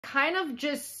kind of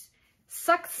just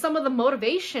sucked some of the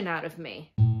motivation out of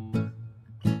me.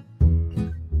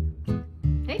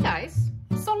 Hey guys,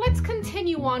 so let's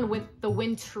continue on with the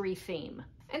wintry theme.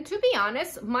 And to be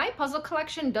honest, my puzzle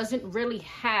collection doesn't really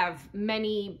have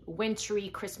many wintry,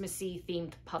 Christmassy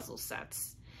themed puzzle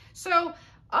sets. So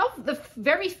of the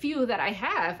very few that I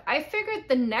have, I figured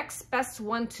the next best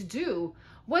one to do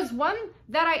was one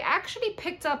that I actually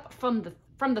picked up from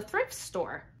the thrift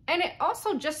store. And it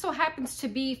also just so happens to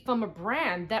be from a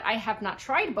brand that I have not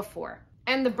tried before.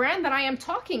 And the brand that I am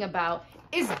talking about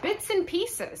is Bits and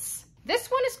Pieces. This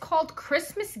one is called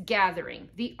Christmas Gathering.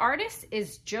 The artist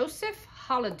is Joseph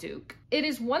Holodook. It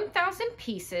is 1,000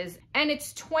 pieces and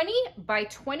it's 20 by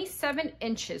 27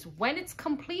 inches when it's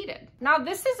completed. Now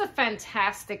this is a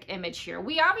fantastic image here.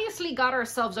 We obviously got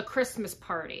ourselves a Christmas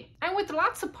party. And with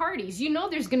lots of parties, you know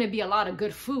there's gonna be a lot of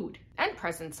good food and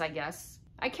presents, I guess.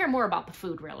 I care more about the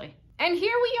food really. And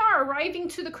here we are arriving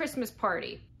to the Christmas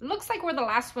party. It looks like we're the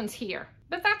last ones here,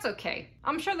 but that's okay.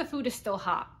 I'm sure the food is still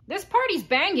hot. This party's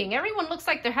banging. Everyone looks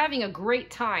like they're having a great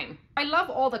time. I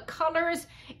love all the colors.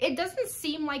 It doesn't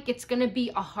seem like it's gonna be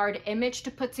a hard image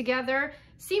to put together.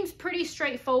 Seems pretty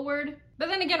straightforward. But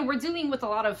then again, we're dealing with a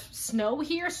lot of snow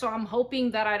here, so I'm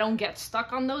hoping that I don't get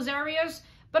stuck on those areas.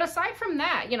 But aside from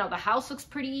that, you know, the house looks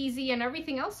pretty easy and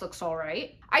everything else looks all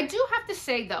right. I do have to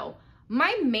say though,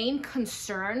 my main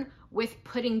concern with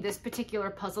putting this particular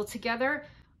puzzle together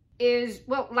is,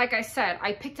 well, like I said,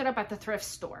 I picked it up at the thrift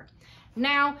store.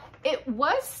 Now, it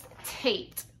was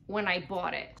taped when I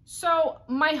bought it. So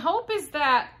my hope is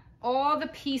that all the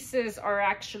pieces are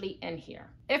actually in here.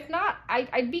 If not,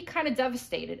 I'd be kind of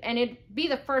devastated, and it'd be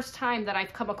the first time that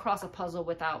I've come across a puzzle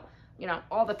without, you know,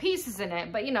 all the pieces in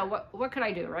it. But you know, what could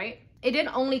I do, right? It did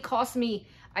only cost me,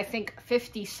 I think,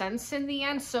 50 cents in the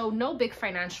end, so no big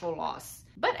financial loss.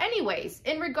 But anyways,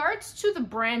 in regards to the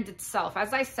brand itself,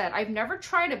 as I said, I've never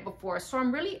tried it before, so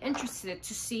I'm really interested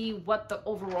to see what the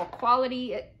overall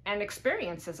quality and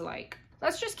experience is like.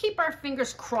 Let's just keep our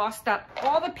fingers crossed that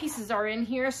all the pieces are in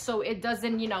here so it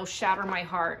doesn't, you know, shatter my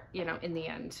heart, you know, in the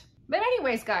end. But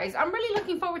anyways, guys, I'm really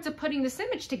looking forward to putting this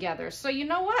image together. So you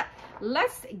know what?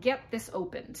 Let's get this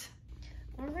opened.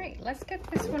 All right, let's get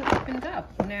this one opened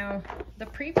up. Now, the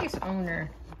previous owner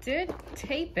did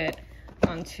tape it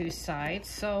on two sides,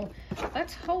 so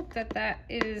let's hope that that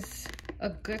is a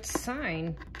good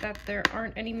sign that there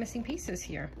aren't any missing pieces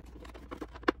here.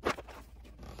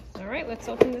 All right, let's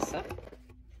open this up.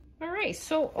 All right,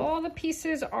 so all the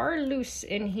pieces are loose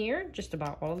in here, just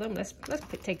about all of them. Let's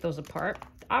take those apart.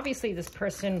 Obviously this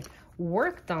person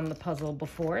worked on the puzzle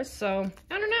before, so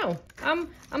I don't know.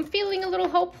 I'm feeling a little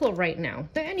hopeful right now.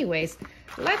 But anyways,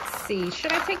 let's see.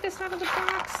 Should I take this out of the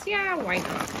box? Yeah, why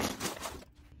not?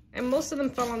 And most of them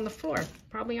fell on the floor.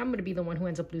 Probably I'm gonna be the one who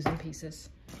ends up losing pieces.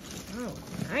 Oh,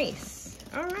 nice.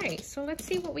 All right, so let's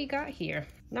see what we got here.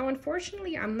 Now,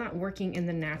 unfortunately, I'm not working in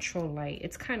the natural light.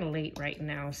 It's kind of late right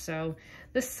now, so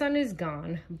the sun is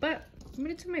gone. But I'm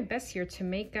gonna do my best here to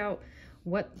make out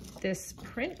what this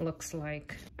print looks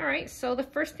like. All right, so the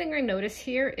first thing I notice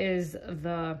here is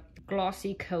the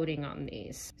glossy coating on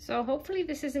these. So hopefully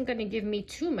this isn't going to give me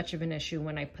too much of an issue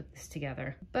when I put this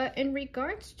together. But in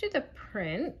regards to the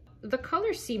print, the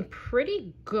colors seem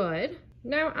pretty good.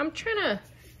 Now I'm trying to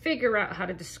figure out how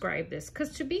to describe this,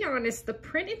 because to be honest, the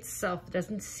print itself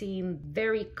doesn't seem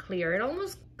very clear. It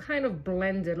almost kind of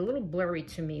blended, a little blurry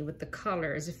to me with the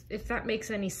colors, if that makes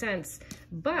any sense.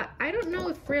 But I don't know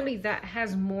if really that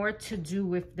has more to do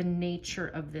with the nature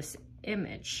of this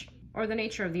image, or the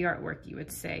nature of the artwork, you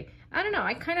would say. I don't know,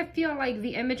 I kind of feel like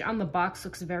the image on the box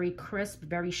looks very crisp,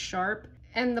 very sharp,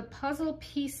 and the puzzle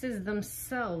pieces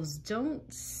themselves don't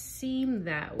seem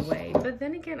that way. But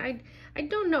then again, I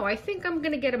don't know. I think I'm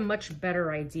gonna get a much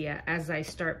better idea as I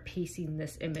start piecing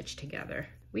this image together.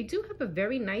 We do have a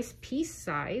very nice piece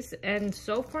size, and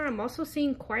so far I'm also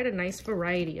seeing quite a nice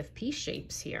variety of piece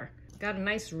shapes here. Got a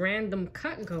nice random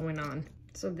cut going on.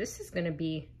 So this is gonna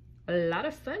be a lot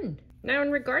of fun. Now,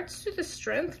 in regards to the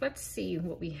strength, let's see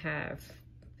what we have.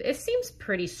 It seems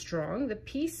pretty strong. The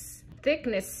piece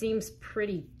thickness seems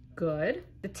pretty good.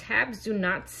 The tabs do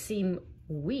not seem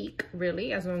weak,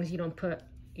 really, as long as you don't put,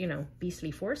 you know, beastly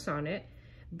force on it.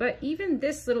 But even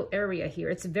this little area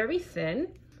here, it's very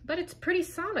thin, but it's pretty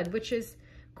solid, which is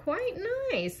quite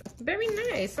nice. Very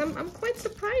nice. I'm quite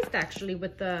surprised, actually,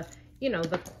 with the, you know,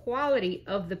 the quality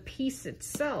of the piece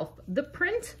itself. The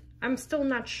print, I'm still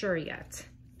not sure yet.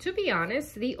 To be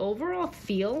honest, the overall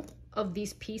feel of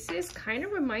these pieces kind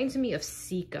of reminds me of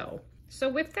Seiko. So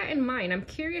with that in mind, I'm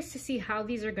curious to see how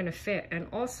these are gonna fit, and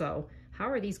also, how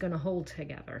are these gonna hold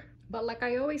together? But like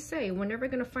I always say, we're never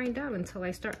gonna find out until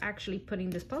I start actually putting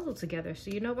this puzzle together.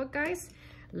 So you know what, guys?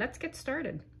 Let's get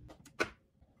started.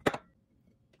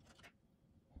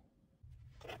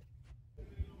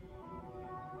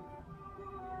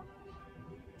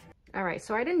 All right,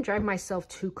 so I didn't drive myself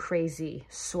too crazy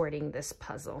sorting this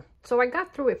puzzle. So I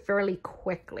got through it fairly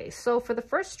quickly. So for the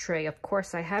first tray, of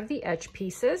course, I have the edge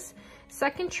pieces.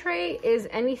 Second tray is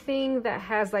anything that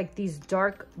has like these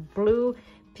dark blue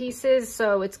pieces.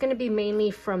 So it's gonna be mainly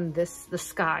from the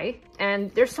sky. And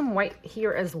there's some white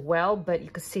here as well, but you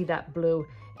can see that blue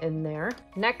in there.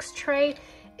 Next tray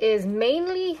is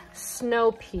mainly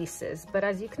snow pieces, but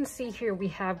as you can see here, we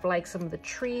have like some of the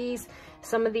trees.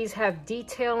 Some of these have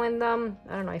detail in them.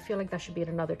 I don't know, I feel like that should be in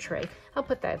another tray. I'll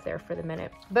put that there for the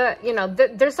minute. But you know,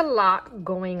 there's a lot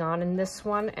going on in this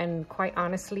one, and quite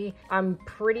honestly, I'm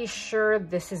pretty sure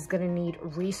this is gonna need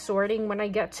resorting when I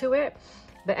get to it.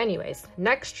 But anyways,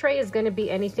 next tray is gonna be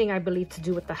anything I believe to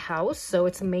do with the house. So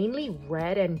it's mainly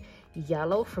red and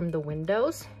yellow from the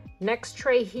windows. Next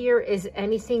tray here is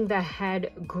anything that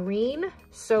had green.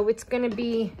 So it's gonna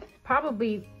be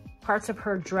probably parts of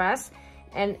her dress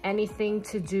and anything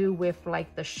to do with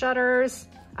like the shutters.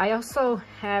 I also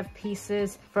have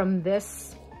pieces from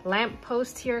this lamp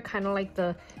post here, kind of like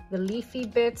the leafy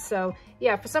bits. So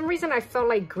yeah, for some reason I felt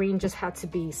like green just had to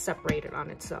be separated on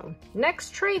its own.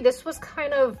 Next tray, this was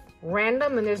kind of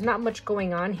random and there's not much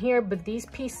going on here, but these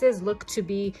pieces look to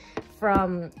be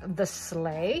from the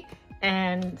sleigh.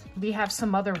 And we have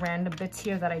some other random bits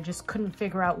here that I just couldn't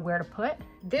figure out where to put.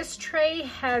 This tray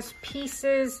has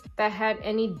pieces that had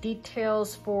any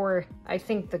details for, I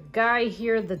think, the guy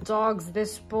here, the dogs,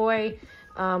 this boy,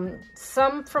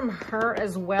 some from her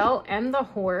as well, and the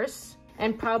horse,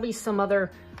 and probably some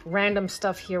other random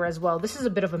stuff here as well. This is a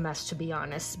bit of a mess, to be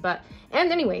honest,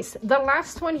 and anyways, the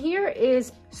last one here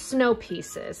is snow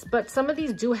pieces, but some of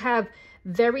these do have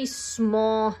very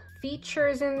small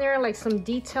features in there, like some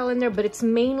detail in there, but it's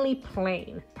mainly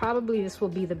plain. Probably this will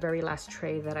be the very last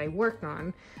tray that I work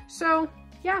on. So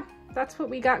yeah, that's what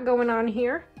we got going on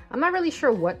here. I'm not really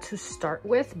sure what to start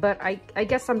with, but I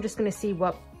guess I'm just gonna see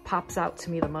what pops out to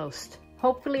me the most.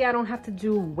 Hopefully I don't have to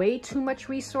do way too much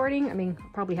resorting. I mean, I'll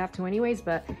probably have to anyways,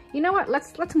 but you know what?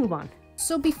 Let's move on.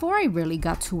 So before I really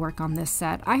got to work on this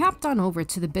set, I hopped on over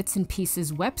to the Bits and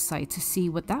Pieces website to see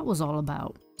what that was all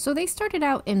about. So they started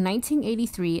out in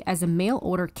 1983 as a mail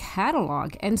order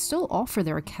catalog and still offer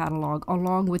their catalog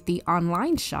along with the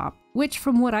online shop, which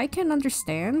from what I can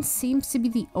understand seems to be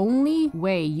the only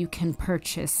way you can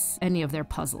purchase any of their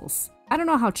puzzles. I don't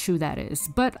know how true that is,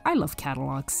 but I love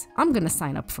catalogs. I'm gonna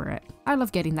sign up for it. I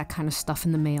love getting that kind of stuff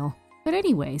in the mail. But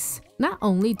anyways, not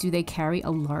only do they carry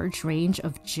a large range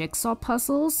of jigsaw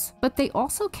puzzles, but they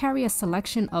also carry a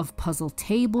selection of puzzle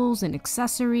tables and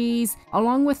accessories,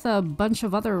 along with a bunch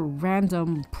of other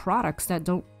random products that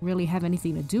don't really have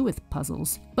anything to do with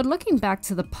puzzles. But looking back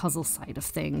to the puzzle side of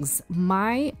things,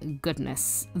 my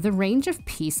goodness, the range of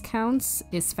piece counts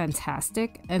is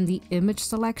fantastic and the image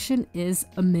selection is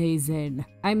amazing.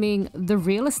 I mean, the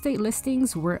real estate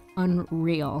listings were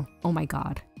unreal. Oh my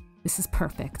god. This is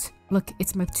perfect. Look,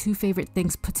 it's my two favorite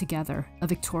things put together, a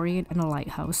Victorian and a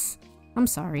lighthouse. I'm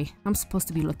sorry, I'm supposed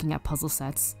to be looking at puzzle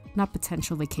sets, not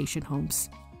potential vacation homes.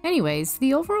 Anyways,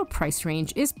 the overall price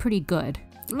range is pretty good.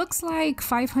 Looks like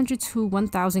 500 to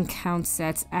 1,000 count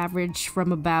sets average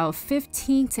from about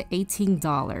 $15 to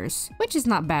 $18, which is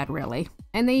not bad really.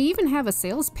 And they even have a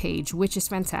sales page, which is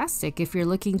fantastic if you're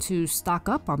looking to stock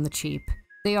up on the cheap.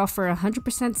 They offer a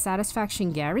 100%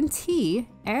 satisfaction guarantee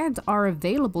and are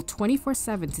available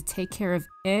 24/7 to take care of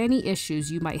any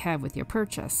issues you might have with your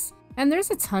purchase. And there's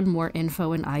a ton more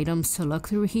info and items to look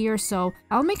through here, so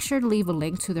I'll make sure to leave a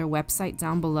link to their website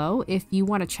down below if you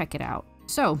want to check it out.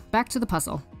 So, back to the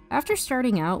puzzle. After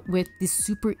starting out with the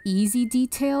super easy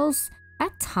details,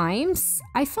 at times,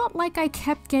 I felt like I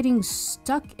kept getting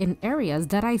stuck in areas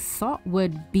that I thought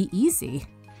would be easy.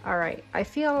 Alright, I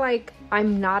feel like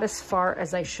I'm not as far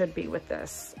as I should be with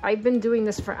this. I've been doing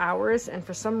this for hours and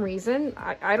for some reason,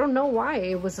 I don't know why,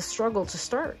 it was a struggle to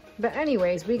start. But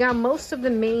anyways, we got most of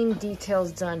the main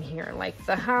details done here, like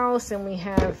the house, and we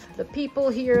have the people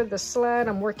here, the sled,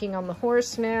 I'm working on the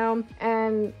horse now,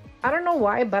 and I don't know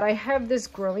why, but I have this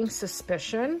growing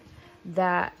suspicion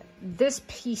that this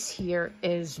piece here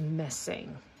is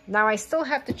missing. Now I still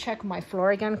have to check my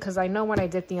floor again because I know when I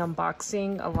did the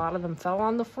unboxing, a lot of them fell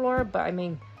on the floor, but I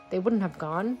mean, they wouldn't have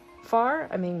gone far.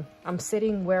 I mean, I'm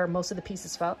sitting where most of the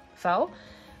pieces fell,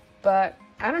 but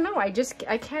I don't know. I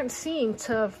can't seem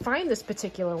to find this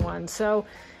particular one. So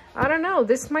I don't know.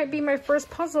 This might be my first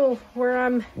puzzle where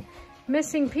I'm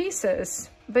missing pieces.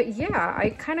 But yeah, I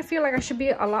kind of feel like I should be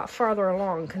a lot farther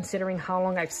along considering how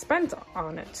long I've spent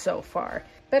on it so far.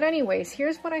 But anyways,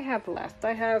 here's what I have left.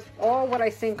 I have all what I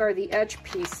think are the edge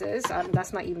pieces.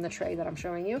 That's not even the tray that I'm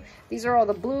showing you. These are all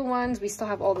the blue ones. We still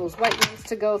have all those white ones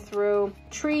to go through.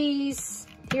 Trees,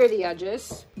 here are the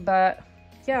edges. But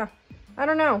yeah, I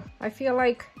don't know. I feel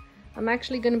like I'm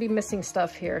actually gonna be missing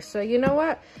stuff here. So you know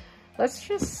what? Let's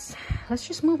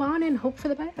just move on and hope for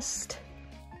the best.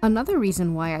 Another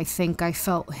reason why I think I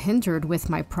felt hindered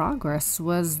with my progress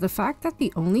was the fact that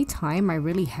the only time I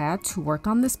really had to work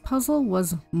on this puzzle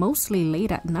was mostly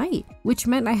late at night, which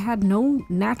meant I had no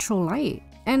natural light,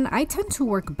 and I tend to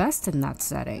work best in that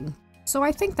setting. So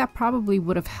I think that probably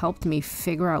would have helped me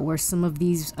figure out where some of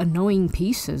these annoying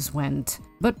pieces went.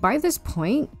 But by this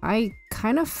point, I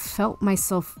kind of felt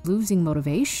myself losing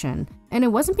motivation. And it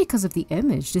wasn't because of the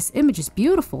image. This image is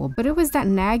beautiful, but it was that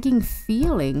nagging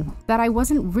feeling that I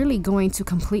wasn't really going to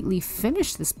completely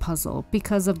finish this puzzle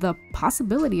because of the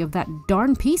possibility of that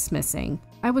darn piece missing.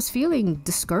 I was feeling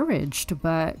discouraged,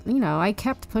 but you know, I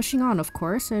kept pushing on, of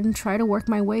course, and tried to work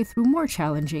my way through more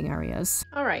challenging areas.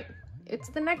 All right. It's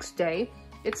the next day.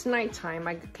 It's nighttime.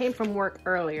 I came from work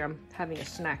earlier. I'm having a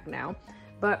snack now.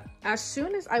 But as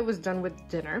soon as I was done with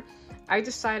dinner, I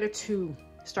decided to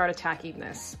start attacking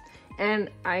this. And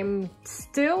I'm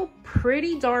still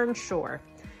pretty darn sure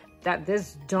that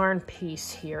this darn piece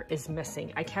here is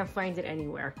missing. I can't find it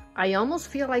anywhere. I almost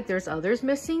feel like there's others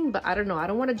missing, but I don't know. I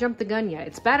don't want to jump the gun yet.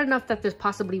 It's bad enough that there's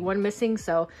possibly one missing,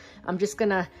 so I'm just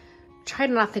gonna try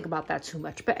to not think about that too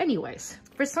much. But anyways,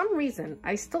 for some reason,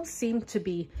 I still seem to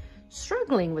be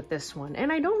struggling with this one,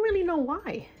 and I don't really know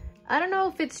why. I don't know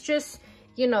if it's just,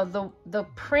 you know, the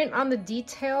print on the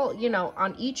detail, you know,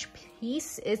 on each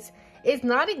piece is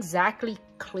not exactly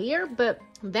clear, but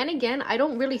then again, I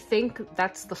don't really think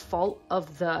that's the fault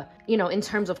of the, you know, in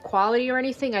terms of quality or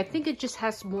anything. I think it just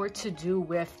has more to do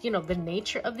with, you know, the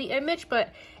nature of the image,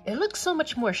 but it looks so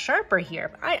much more sharper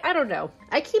here. I don't know.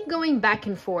 I keep going back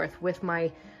and forth with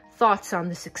my thoughts on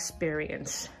this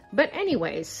experience. But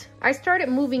anyways, I started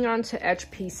moving on to edge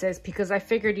pieces because I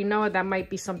figured, you know, that might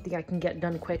be something I can get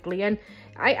done quickly. And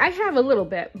I have a little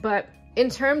bit, but in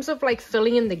terms of like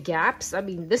filling in the gaps, I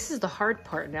mean, this is the hard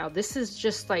part now. This is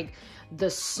just like the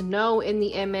snow in the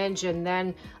image, and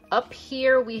then up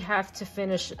here we have to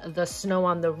finish the snow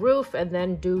on the roof and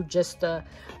then do just the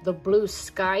blue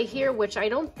sky here, which I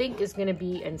don't think is going to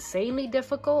be insanely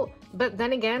difficult. But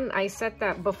then again, I said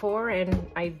that before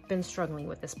and I've been struggling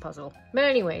with this puzzle. But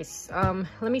anyways,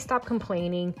 let me stop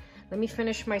complaining. Let me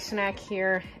finish my snack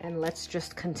here and let's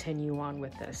just continue on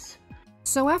with this.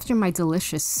 So after my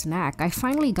delicious snack, I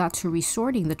finally got to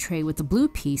resorting the tray with the blue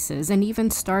pieces and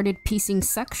even started piecing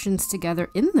sections together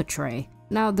in the tray.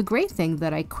 Now, the great thing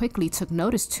that I quickly took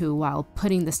notice to while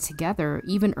putting this together,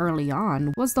 even early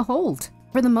on, was the hold.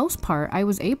 For the most part, I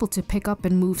was able to pick up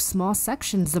and move small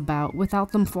sections about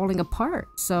without them falling apart,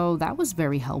 so that was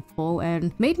very helpful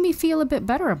and made me feel a bit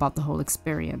better about the whole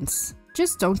experience.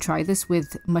 Just don't try this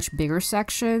with much bigger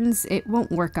sections, it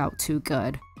won't work out too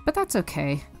good. But that's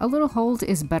okay. A little hold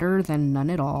is better than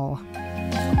none at all.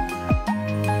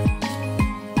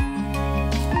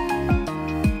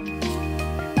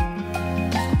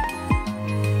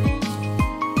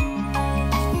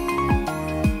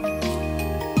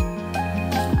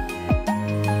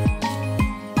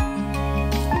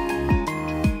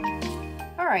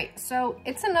 Alright, so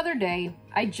it's another day.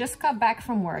 I just got back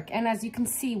from work, and as you can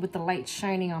see with the light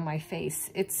shining on my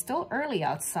face, it's still early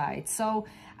outside, so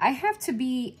I have to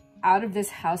be out of this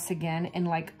house again in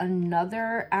like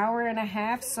another hour and a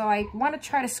half, so I want to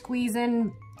try to squeeze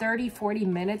in 30-40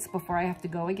 minutes before I have to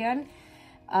go again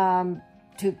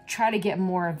to try to get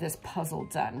more of this puzzle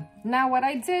done. Now, what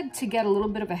I did to get a little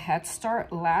bit of a head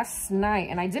start last night,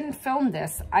 and I didn't film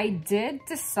this, I did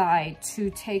decide to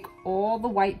take all the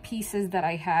white pieces that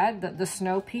I had, the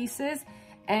snow pieces,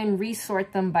 and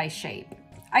resort them by shape.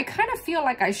 I kind of feel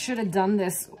like I should have done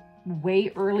this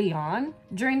way early on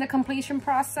during the completion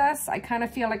process. I kind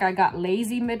of feel like I got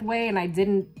lazy midway and I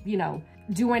didn't, you know,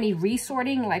 do any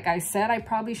resorting like I said I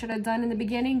probably should have done in the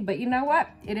beginning. But you know what?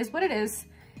 It is what it is.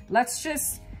 Let's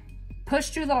just push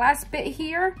through the last bit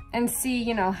here and see,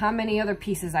 you know, how many other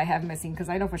pieces I have missing, because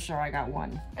I know for sure I got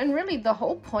one. And really the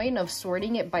whole point of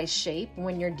sorting it by shape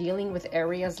when you're dealing with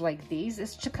areas like these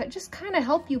is to just kind of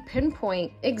help you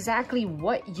pinpoint exactly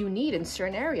what you need in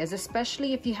certain areas,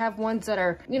 especially if you have ones that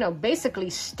are, you know, basically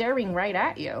staring right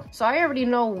at you. So I already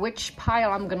know which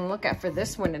pile I'm gonna look at for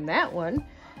this one and that one.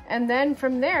 And then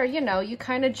from there, you know, you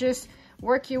kind of just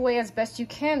work your way as best you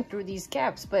can through these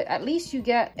gaps, but at least you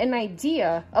get an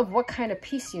idea of what kind of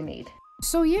piece you need.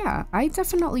 So yeah, I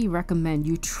definitely recommend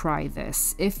you try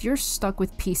this if you're stuck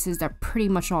with pieces that pretty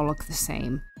much all look the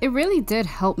same. It really did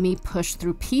help me push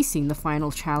through piecing the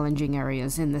final challenging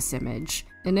areas in this image,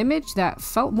 an image that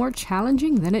felt more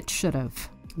challenging than it should have.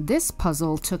 This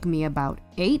puzzle took me about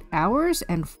 8 hours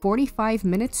and 45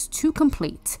 minutes to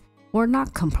complete. Or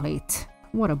not complete.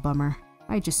 What a bummer.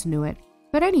 I just knew it.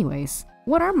 But anyways,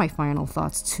 what are my final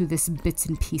thoughts to this bits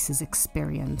and pieces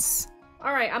experience?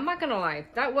 Alright, I'm not gonna lie,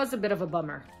 that was a bit of a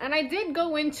bummer. And I did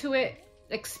go into it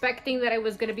expecting that I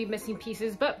was gonna be missing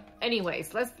pieces, but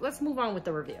anyways, let's move on with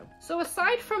the review. So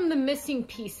aside from the missing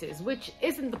pieces, which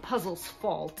isn't the puzzle's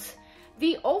fault,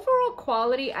 the overall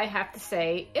quality, I have to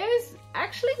say, is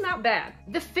actually not bad.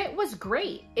 The fit was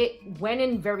great. It went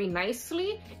in very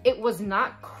nicely. It was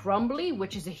not crumbly,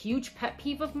 which is a huge pet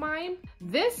peeve of mine.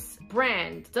 This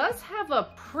brand does have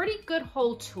a pretty good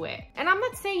hold to it. And I'm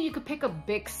not saying you could pick up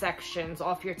big sections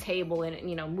off your table and,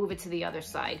 you know, move it to the other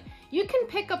side. You can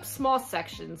pick up small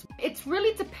sections. It's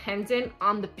really dependent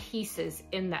on the pieces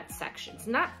in that sections.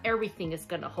 Not everything is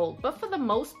gonna hold, but for the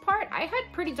most part, I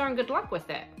had pretty darn good luck with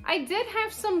it. I did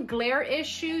have some glare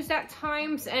issues at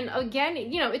times, and again,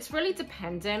 you know, it's really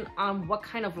dependent on what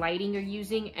kind of lighting you're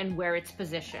using and where it's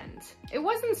positioned. It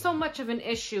wasn't so much of an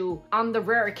issue on the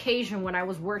rare occasion when I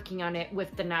was working on it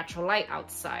with the natural light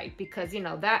outside, because, you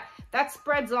know, that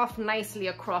spreads off nicely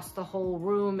across the whole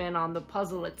room and on the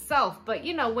puzzle itself. But,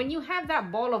 you know, when you have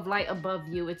that ball of light above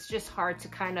you, it's just hard to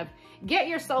kind of get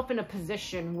yourself in a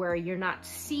position where you're not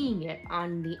seeing it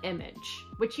on the image,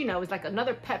 which, you know, is like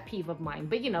another pet peeve of mine,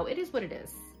 but, you know, it is what it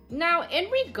is. Now, in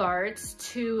regards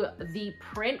to the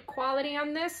print quality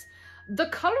on this, the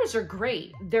colors are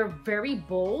great. They're very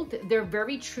bold. They're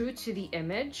very true to the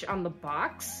image on the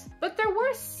box. But there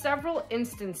were several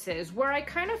instances where I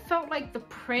kind of felt like the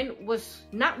print was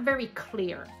not very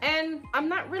clear. And I'm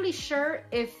not really sure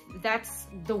if that's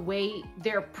the way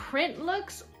their print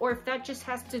looks or if that just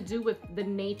has to do with the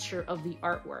nature of the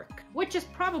artwork, which is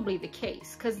probably the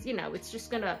case, because, you know, it's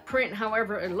just gonna print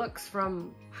however it looks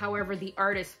from however the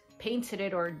artist painted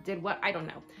it or did what, I don't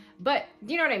know. But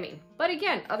you know what I mean? But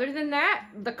again, other than that,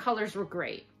 the colors were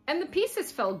great. And the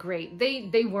pieces felt great.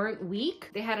 They weren't weak.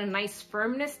 They had a nice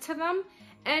firmness to them.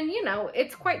 And you know,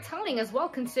 it's quite telling as well,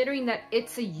 considering that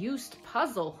it's a used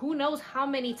puzzle. Who knows how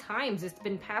many times it's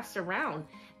been passed around.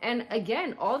 And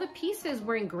again, all the pieces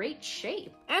were in great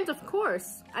shape. And of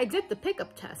course, I did the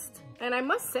pickup test. And I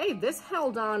must say, this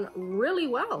held on really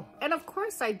well. And of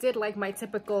course, I did like my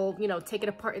typical, you know, take it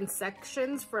apart in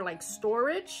sections for like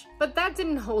storage. But that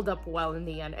didn't hold up well in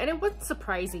the end. And it wasn't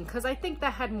surprising, because I think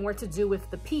that had more to do with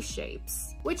the piece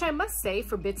shapes. Which I must say,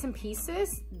 for bits and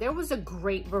pieces, there was a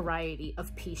great variety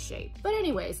of piece shape. But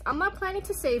anyways, I'm not planning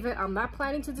to save it. I'm not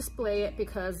planning to display it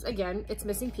because, again, it's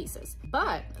missing pieces.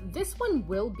 But this one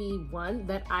will be one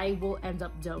that I will end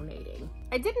up donating.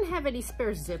 I didn't have any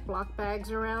spare Ziploc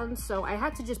bags around, so I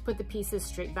had to just put the pieces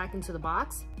straight back into the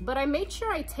box. But I made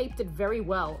sure I taped it very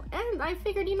well, and I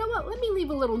figured, you know what, let me leave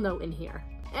a little note in here.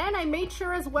 And I made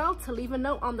sure as well to leave a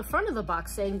note on the front of the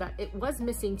box saying that it was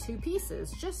missing 2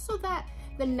 pieces, just so that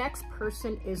the next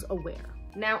person is aware.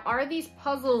 Now, are these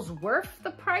puzzles worth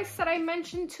the price that I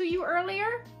mentioned to you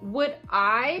earlier? Would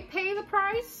I pay the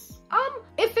price?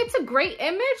 If it's a great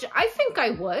image, I think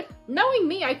I would. Knowing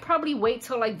me, I'd probably wait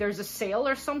till like there's a sale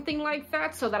or something like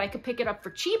that so that I could pick it up for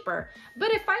cheaper.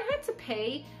 But if I had to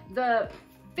pay the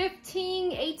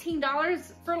 $15,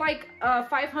 $18 for like a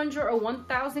 500 or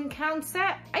 1000 count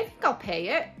set, I think I'll pay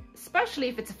it. Especially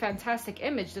if it's a fantastic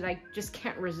image that I just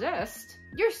can't resist.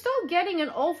 You're still getting an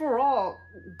overall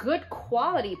good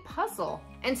quality puzzle.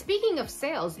 And speaking of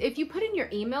sales, if you put in your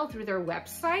email through their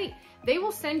website, they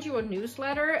will send you a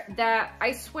newsletter that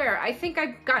I swear, I think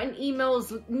I've gotten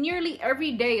emails nearly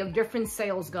every day of different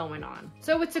sales going on.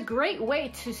 So it's a great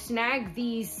way to snag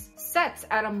these sets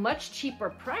at a much cheaper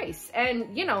price.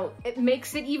 And you know, it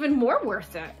makes it even more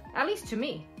worth it, at least to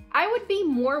me. I would be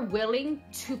more willing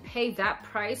to pay that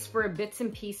price for a bits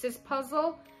and pieces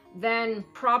puzzle than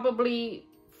probably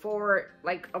for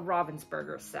like a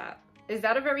Ravensburger set. Is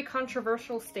that a very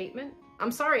controversial statement?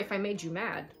 I'm sorry if I made you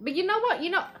mad. But you know what? You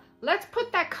know, let's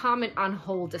put that comment on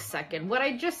hold a second. What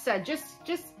I just said, just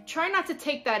try not to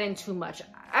take that in too much.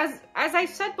 As I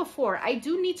said before, I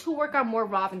do need to work on more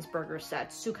Ravensburger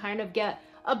sets to kind of get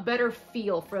a better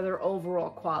feel for their overall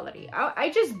quality. I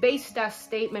just based that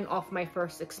statement off my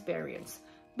first experience.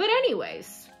 But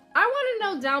anyways, I want to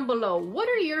know down below, what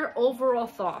are your overall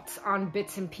thoughts on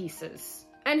bits and pieces?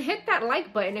 And hit that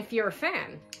like button if you're a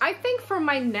fan. I think for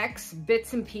my next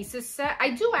bits and pieces set, I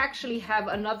do actually have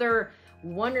another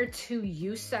 1 or 2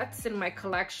 used sets in my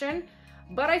collection,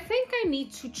 but I think I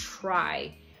need to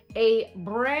try a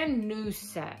brand new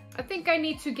set. I think I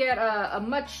need to get a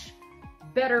much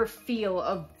better feel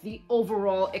of the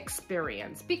overall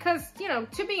experience because, you know,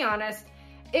 to be honest,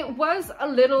 it was a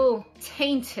little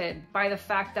tainted by the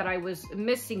fact that I was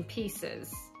missing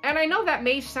pieces. And I know that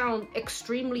may sound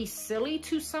extremely silly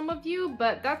to some of you,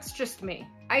 but that's just me.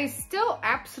 I still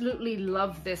absolutely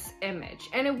love this image,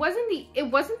 and it wasn't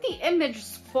the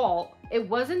image's fault. It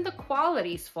wasn't the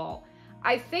quality's fault.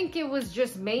 I think it was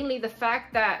just mainly the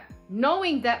fact that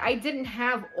knowing that I didn't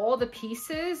have all the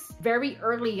pieces very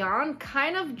early on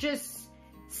kind of just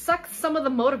sucked some of the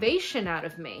motivation out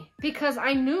of me, because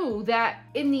I knew that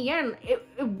in the end it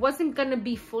wasn't gonna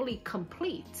be fully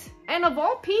complete. And of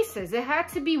all pieces, it had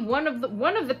to be one of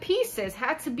the pieces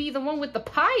had to be the one with the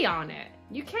pie on it.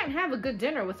 You can't have a good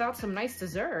dinner without some nice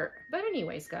dessert. But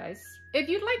anyways, guys, if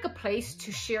you'd like a place to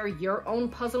share your own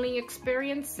puzzling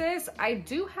experiences, I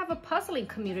do have a puzzling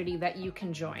community that you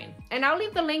can join. And I'll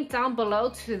leave the link down below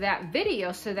to that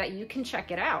video so that you can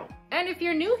check it out. And if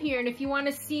you're new here and if you want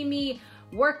to see me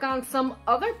work on some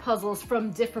other puzzles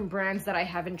from different brands that I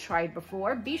haven't tried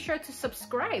before, be sure to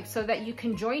subscribe so that you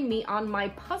can join me on my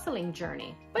puzzling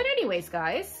journey. But anyways,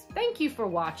 guys, thank you for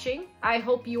watching. I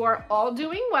hope you are all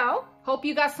doing well. Hope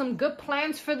you got some good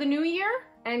plans for the new year,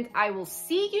 and I will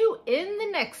see you in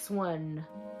the next one.